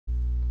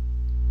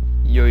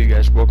Yo, you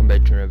guys, welcome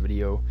back to another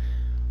video.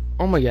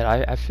 Oh my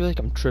god, I feel like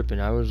I'm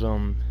tripping. I was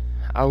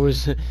I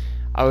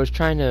was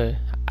trying to,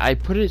 I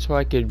put it so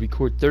I could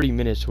record 30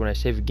 minutes when I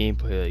save a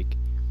gameplay. Like,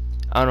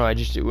 I don't know, I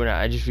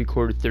just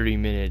recorded 30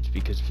 minutes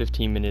because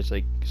 15 minutes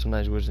like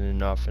sometimes wasn't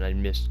enough, and I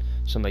missed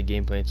some of my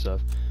gameplay and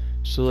stuff.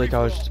 So like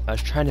I was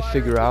trying to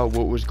figure out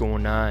what was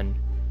going on,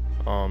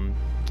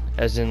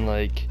 as in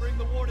like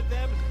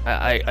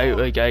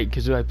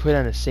because I put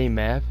on the same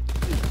map,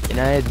 and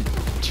I had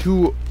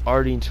two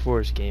Ardennes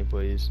Forest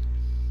gameplays,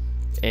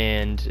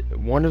 and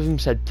one of them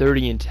said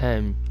 30 and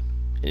 10,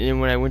 and then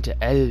when I went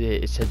to edit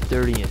it, it said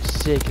 30 and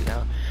 6.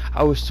 And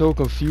I was so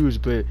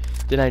confused, but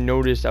then I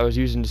noticed I was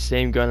using the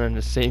same gun on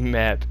the same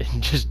map,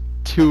 and just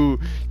two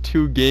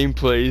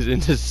gameplays in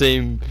the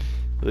same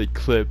like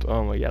clip.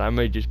 Oh my god, I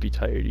might just be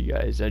tired, you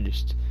guys. That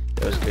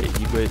was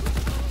crazy. But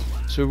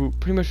so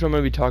pretty much what I'm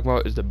gonna be talking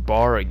about is the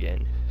bar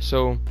again.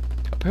 So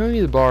apparently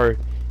the bar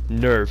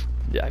nerfed.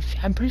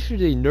 I'm pretty sure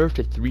they nerfed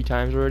it 3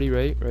 times already,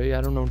 right? I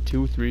don't know,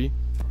 2, 3.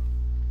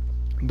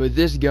 But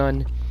this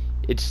gun,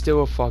 it's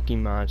still a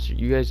fucking monster.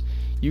 You guys,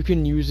 you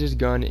can use this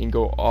gun and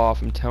go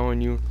off. I'm telling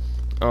you.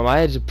 I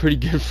had a pretty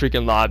good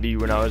freaking lobby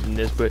when I was in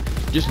this, but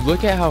just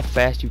look at how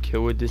fast you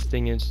kill with this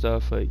thing and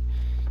stuff. Like,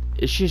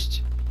 it's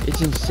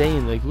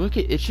insane. Like, look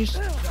at, it's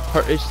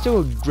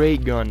still a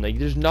great gun. Like,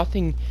 there's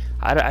nothing.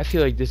 I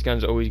feel like this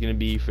gun's always gonna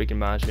be freaking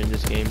monster in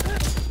this game.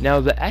 Now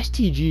the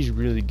STG is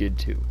really good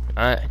too.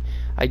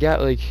 I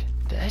got like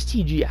the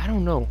STG. I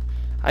don't know.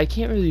 I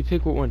can't really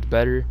pick what one's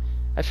better.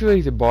 I feel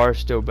like the bar is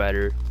still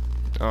better.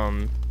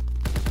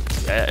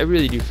 I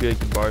really do feel like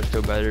the bar is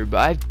still better. But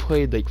I've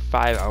played like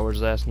 5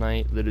 hours last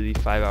night. Literally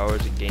 5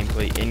 hours of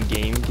gameplay,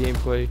 in-game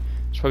gameplay.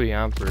 It's probably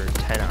on for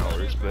 10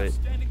 hours. But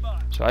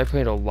so I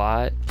played a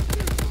lot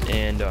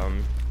and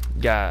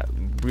got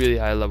really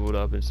high leveled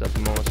up and stuff.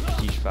 I'm almost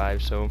prestige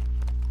 5. So,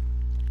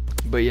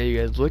 but yeah, you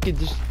guys, look at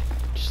this.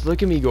 Just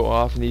look at me go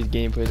off in these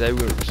gameplays. I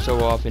went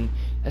so often.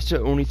 That's the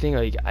only thing.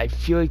 Like, I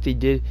feel like they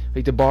did.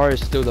 Like, the bar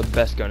is still the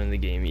best gun in the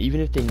game, even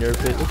if they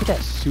nerf it. Look at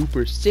that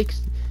super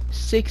six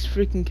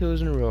freaking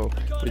kills in a row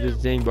with this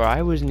dang bar.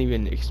 I wasn't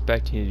even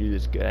expecting to do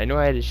this good. I know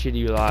I had a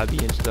shitty lobby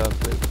and stuff,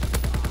 but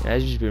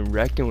I've just been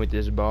wrecking with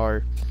this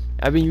bar.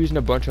 I've been using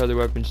a bunch of other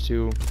weapons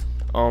too.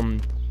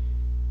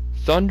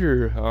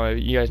 Thunder.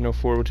 You guys know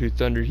WW2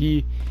 Thunder.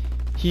 He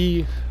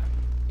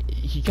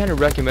kind of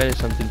recommended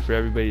something for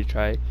everybody to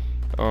try.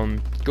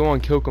 Go on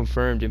Kill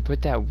Confirmed and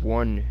put that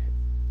one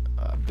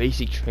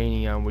basic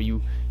training on where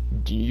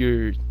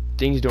your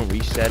things don't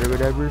reset or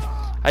whatever.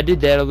 I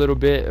did that a little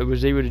bit. I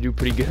was able to do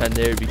pretty good on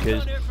there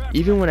because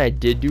even when I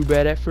did do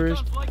bad at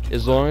first,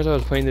 as long as I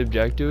was playing the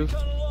objective,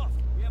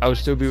 I would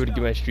still be able to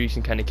get my streaks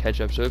and kind of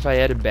catch up. So if I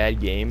had a bad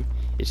game,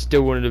 it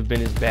still wouldn't have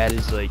been as bad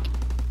as like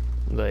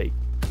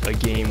a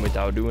game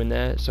without doing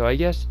that. So I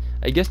guess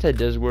that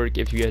does work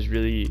if you guys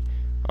really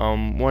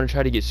want to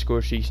try to get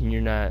score streaks and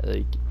you're not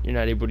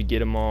able to get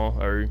them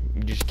all, or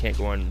you just can't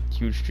go on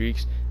huge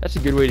streaks. That's a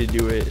good way to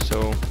do it.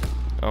 So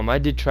I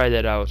did try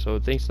that out, so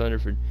thanks Thunder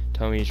for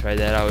telling me to try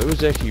that out. It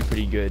was actually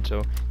pretty good.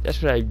 So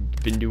that's what I've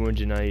been doing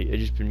tonight. I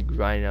just been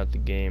grinding out the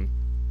game.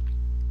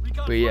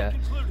 But yeah,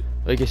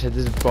 like I said,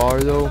 this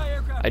bar though,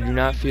 I do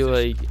not feel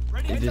like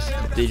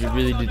they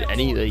really did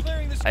any, like,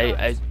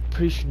 I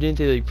pretty sure didn't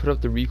they like put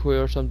up the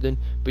recoil or something,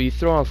 but you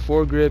throw on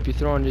foregrip, you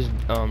throw on this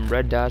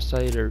red dot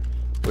sight or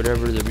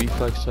whatever, the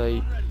reflex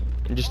sight,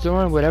 and just throw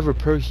on whatever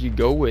perks you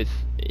go with.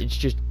 It's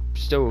just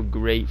still a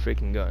great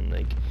freaking gun.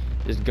 Like,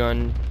 this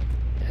gun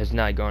has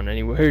not gone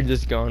anywhere.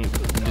 This gun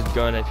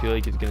I feel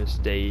like is gonna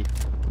stay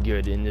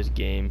good in this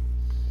game.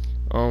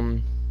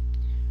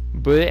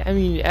 But I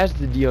mean, as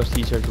the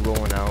DLC starts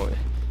rolling out,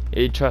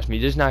 trust me,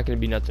 there's not gonna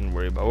be nothing to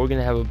worry about. We're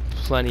gonna have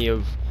plenty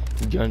of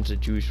guns to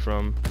choose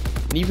from,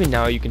 and even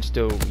now you can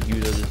still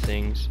use other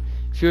things.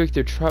 I feel like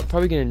they're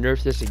probably gonna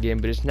nerf this again,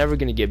 but it's never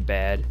gonna get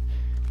bad.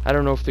 I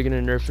don't know if they're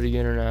gonna nerf it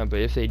again or not, but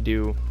if they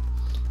do,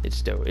 it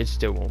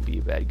still won't be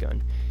a bad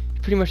gun. It's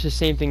pretty much the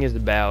same thing as the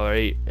BAL,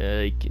 right?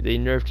 Like, they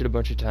nerfed it a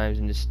bunch of times,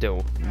 and it's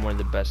still one of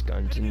the best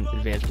guns in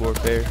Advanced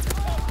Warfare.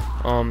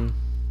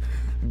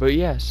 But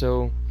yeah,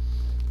 so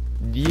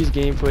these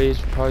gameplays,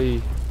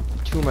 probably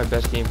 2 of my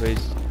best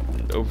gameplays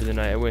over the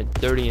night. I went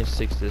 30 and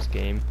 6 this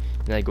game,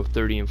 and I go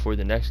 30 and 4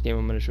 the next game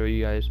I'm gonna show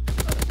you guys.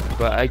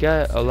 But I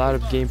got a lot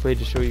of gameplay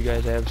to show you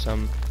guys. I have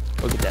some.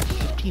 Look at that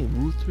 15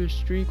 ruthless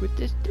streak with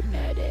this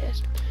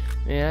badass.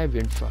 Man, I've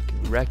been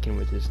fucking wrecking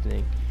with this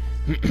thing.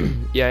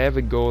 Yeah, I have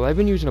a goal. I've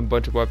been using a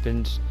bunch of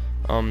weapons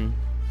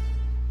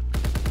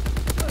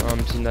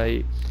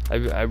tonight.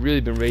 I've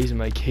really been raising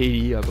my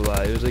KD up a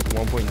lot. It was like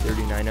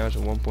 1.39, now it's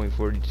at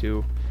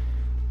 1.42.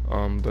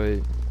 But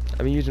I've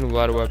been using a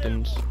lot of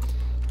weapons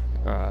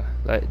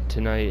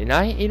tonight, and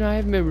I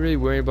haven't been really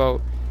worried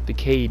about the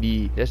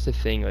KD. That's the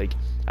thing. Like,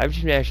 I've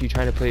just been actually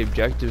trying to play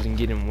objectives and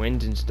getting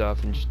wins and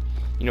stuff, and just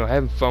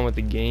having fun with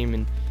the game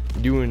and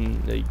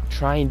doing, like,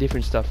 trying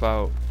different stuff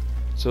out.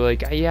 So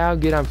like, yeah, I'll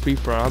get on free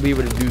for all. I'll be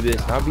able to do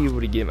this, and I'll be able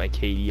to get my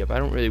KD up. I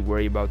don't really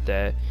worry about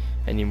that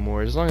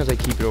anymore. As long as I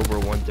keep it over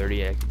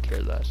 130, I could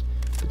care less.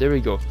 But there we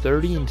go,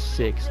 30 and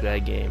 6 that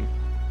game.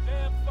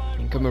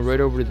 And coming right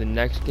over to the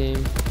next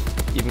game,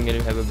 even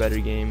gonna have a better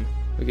game.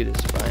 Look at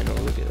this final.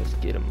 Look at, let's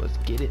get him. Let's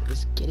get it.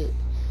 Let's get it.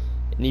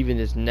 And even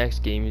this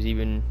next game is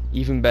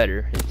even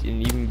better. It's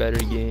an even better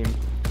game.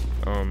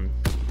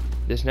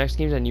 This next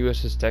game's on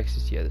USS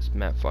Texas. Yeah, this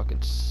map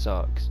fucking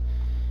sucks.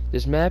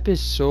 This map is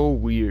so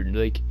weird.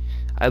 Like,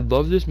 I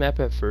love this map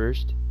at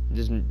first.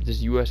 This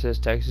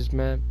USS Texas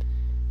map.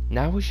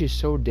 Now it's just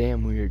so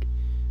damn weird.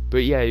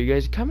 But yeah, you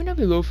guys, comment down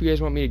below if you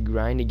guys want me to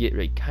grind to get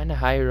like kind of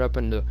higher up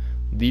on the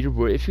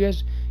leaderboard. If you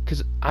guys,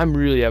 cause I'm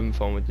really having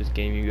fun with this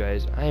game, you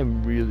guys. I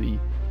am really.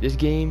 This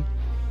game,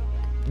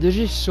 there's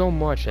just so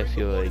much, I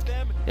feel like,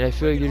 and I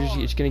feel like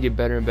it's gonna get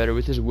better and better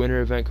with this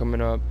winter event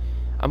coming up.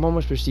 I'm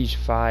almost prestige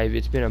 5.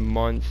 It's been a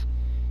month,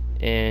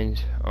 and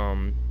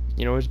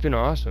you know, it's been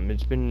awesome.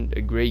 It's been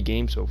a great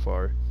game so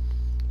far.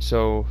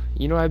 So,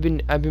 you know, I've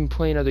been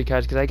playing other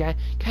cards because I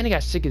kind of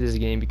got sick of this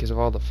game because of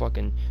all the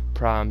fucking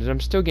problems, and I'm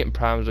still getting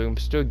problems. Like, I'm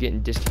still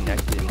getting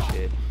disconnected and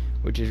shit,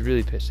 which is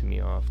really pissing me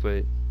off.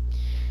 But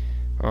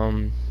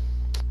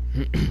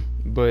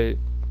but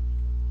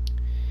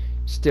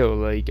still,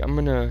 like,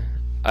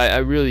 I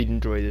really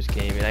enjoy this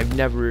game, and I've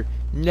never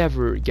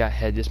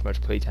had this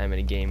much playtime in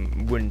a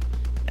game, when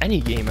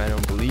any game, I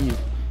don't believe,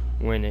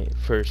 when it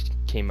first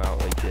came out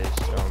like this.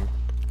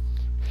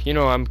 You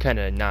know, I'm kind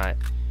of not,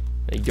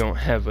 I don't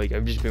have, like,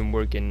 I've just been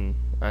working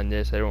on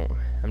this. I don't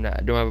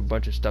have a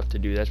bunch of stuff to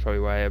do. That's probably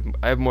why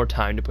I have more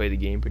time to play the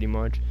game, pretty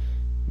much.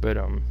 But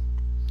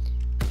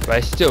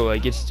I still,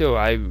 like, it's still,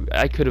 I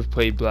could have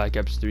played Black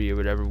Ops 3 or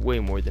whatever way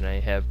more than I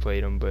have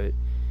played them, but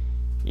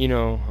you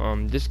know,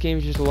 this game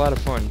is just a lot of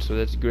fun, so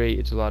that's great.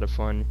 It's a lot of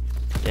fun.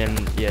 And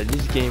yeah,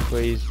 these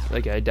gameplays,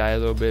 like, I die a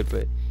little bit,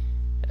 but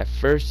at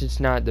first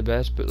it's not the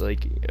best, but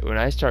like when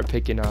I start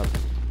picking up,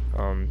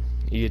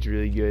 it gets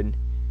really good.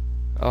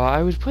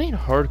 I was playing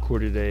hardcore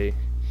today.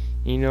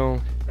 You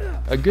know,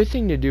 a good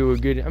thing to do,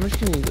 I'm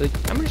just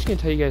gonna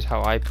tell you guys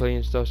how I play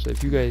and stuff. So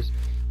if you guys,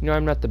 you know,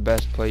 I'm not the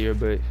best player,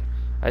 but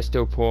I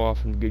still pull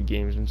off some good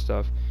games and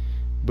stuff.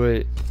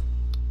 But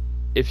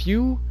if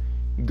you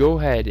go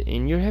ahead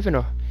and you're having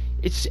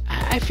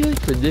I feel like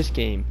for this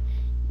game,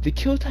 the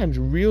kill time's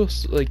real,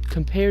 like,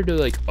 compared to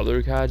like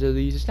other CODs at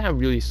least, it's not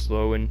really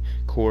slow in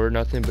core or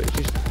nothing, but it's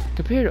just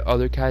compared to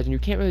other CODs, and you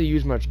can't really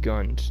use much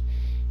guns.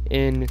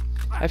 And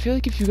I feel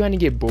like if you kind of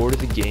get bored of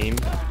the game,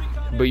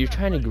 but you're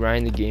trying to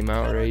grind the game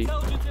out, right,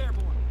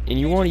 and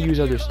you want to use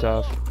other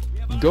stuff,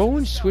 go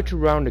and switch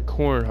around to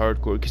core and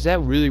hardcore, because that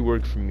really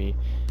worked for me.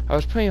 I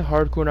was playing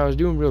hardcore and I was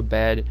doing real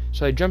bad,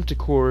 so I jumped to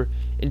core.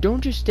 And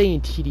don't just stay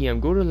in TDM.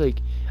 Go to, like,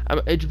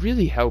 it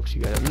really helps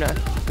you guys. I'm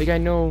not, like, I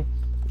know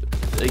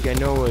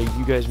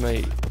you guys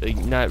might, like,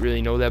 not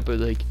really know that, but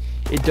like,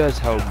 it does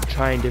help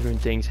trying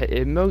different things.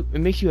 It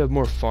makes you have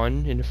more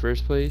fun in the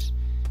first place.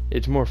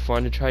 It's more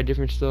fun to try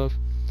different stuff,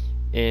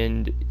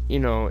 and you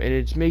know, and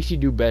it makes you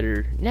do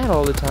better. Not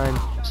all the time.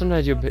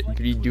 Sometimes you'll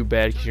do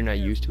bad because you're not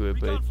used to it.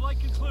 But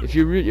if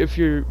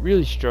you're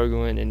really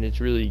struggling and it's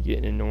really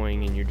getting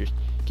annoying and you're just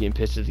getting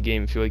pissed at the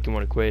game and feel like you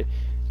want to quit,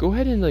 go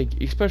ahead and, like,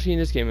 especially in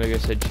this game, like I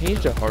said,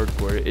 change to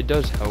hardcore. It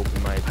does help,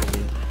 in my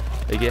opinion.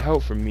 Like, it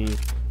helped for me.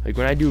 Like,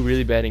 when I do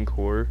really bad in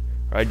core,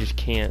 or I just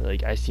can't,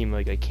 like, I seem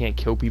like I can't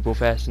kill people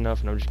fast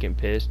enough and I'm just getting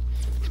pissed,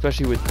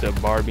 especially with the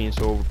bar being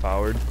so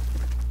overpowered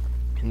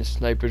and the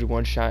snipers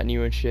one-shotting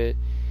you and shit.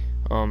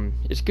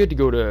 It's good to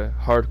go to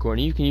hardcore,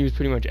 and you can use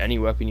pretty much any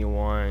weapon you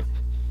want.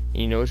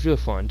 You know, it's real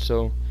fun.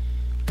 So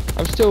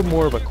I'm still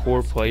more of a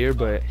core player,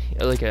 but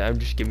like, I'm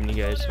just giving you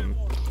guys some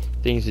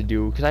things to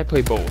do, because I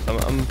play both.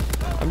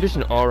 I'm just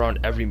an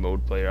all-around every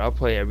mode player. I'll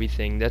play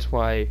everything. That's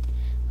why,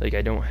 like,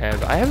 I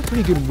have a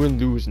pretty good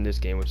win-lose in this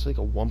game, which is like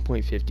a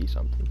 1.50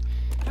 something.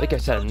 Like I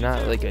said, I'm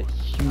not like a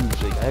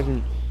huge, like,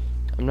 I'm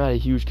not a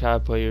huge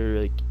COD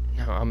player. Like,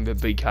 no, I'm a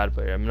big COD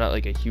player. I'm not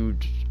like a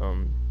huge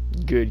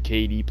good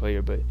KD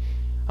player, but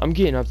I'm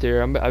getting up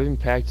there. I've been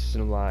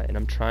practicing a lot, and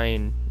I'm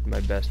trying my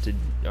best to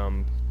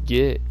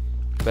get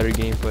better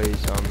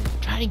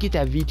gameplays. Trying to get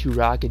that V2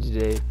 rocket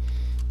today.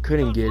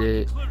 Couldn't get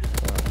it.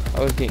 I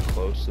was getting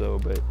close though,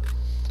 but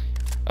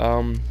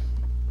I'm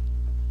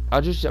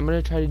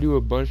gonna try to do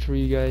a bunch for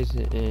you guys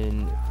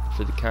and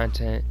for the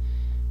content.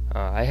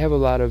 I have a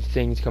lot of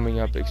things coming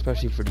up,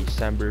 especially for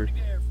December.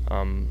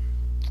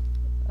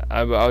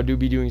 I'll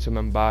be doing some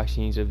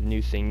unboxings of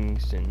new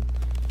things, and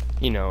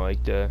you know,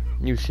 like the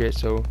new shit.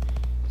 So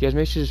you guys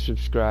make sure to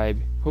subscribe.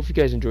 Hope you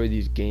guys enjoy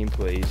these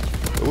gameplays.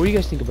 But what do you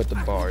guys think about the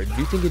bar? Do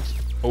you think it's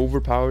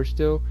overpowered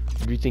still?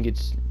 Or do you think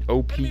it's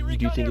OP? Do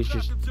you think it's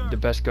just the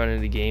best gun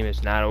in the game?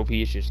 It's not OP,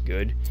 it's just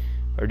good?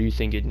 Or do you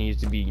think it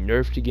needs to be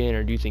nerfed again?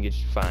 Or do you think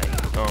it's fine?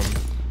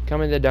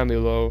 Comment that down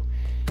below.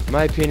 In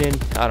my opinion,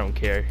 I don't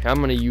care. I'm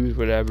gonna use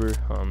whatever.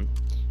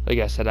 Like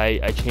I said,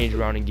 I change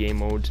around in game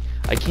modes.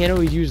 I can't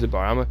always use the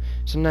bar.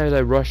 Sometimes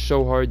I rush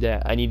so hard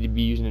that I need to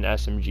be using an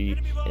SMG,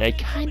 and I've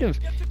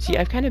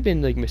kind of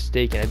been like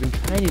mistaken. I've been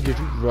trying to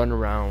just run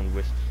around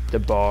with the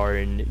bar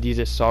and these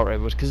assault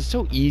rifles, because it's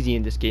so easy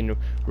in this game to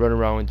run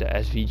around with the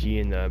SVG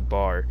and the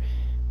bar.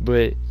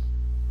 But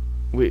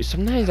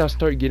sometimes I'll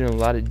start getting a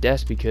lot of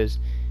deaths because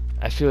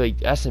I feel like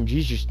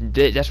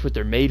SMGs that's what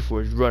they're made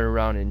for, is running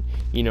around and,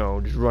 you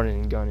know, just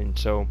running and gunning.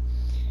 So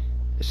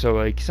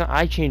like,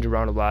 I change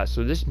around a lot.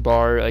 So this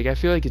bar, like, I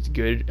feel like it's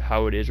good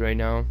how it is right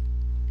now,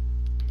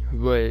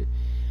 but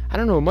I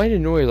don't know, it might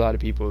annoy a lot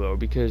of people though,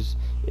 because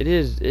it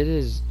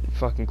is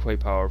fucking quite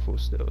powerful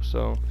still.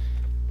 So,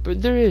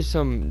 but there is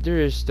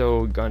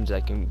still guns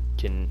that you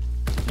can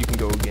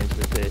go against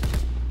with it,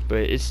 but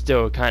it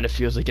still kind of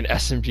feels like an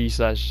SMG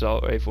slash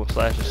assault rifle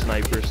slash a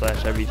sniper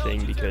slash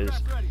everything,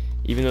 because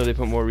even though they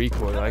put more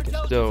recoil, I can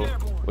still,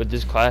 with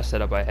this class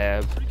setup I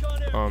have,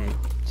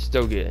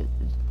 still get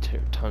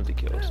tons of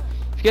kills.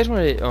 If you guys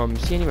want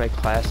to see any of my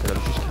class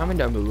setups, just comment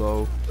down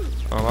below.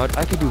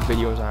 I could do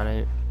videos on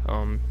it.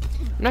 I'm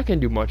not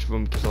gonna do much of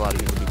them because a lot of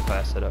people do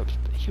class setups.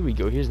 But here we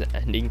go. Here's the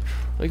ending.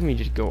 Look at me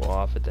just go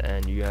off at the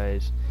end, you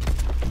guys.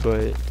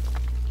 But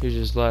here's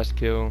his last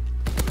kill,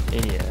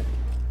 and yeah.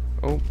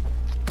 Oh,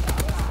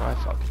 I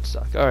fucking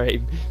suck. All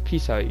right,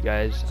 peace out, you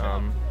guys.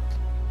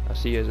 I'll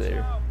see you guys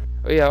later.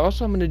 Oh yeah,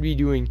 also I'm gonna be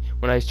doing,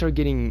 when I start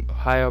getting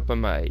high up on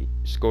my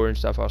score and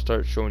stuff, I'll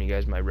start showing you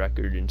guys my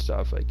record and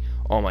stuff, like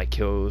all my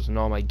kills and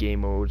all my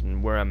game modes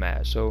and where I'm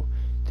at. So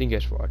thank you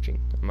guys for watching.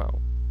 I'm out.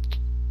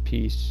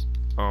 Peace.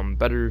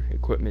 Better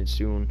equipment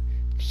soon.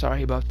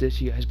 Sorry about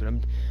this, you guys, but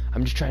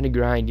I'm just trying to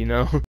grind, you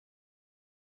know.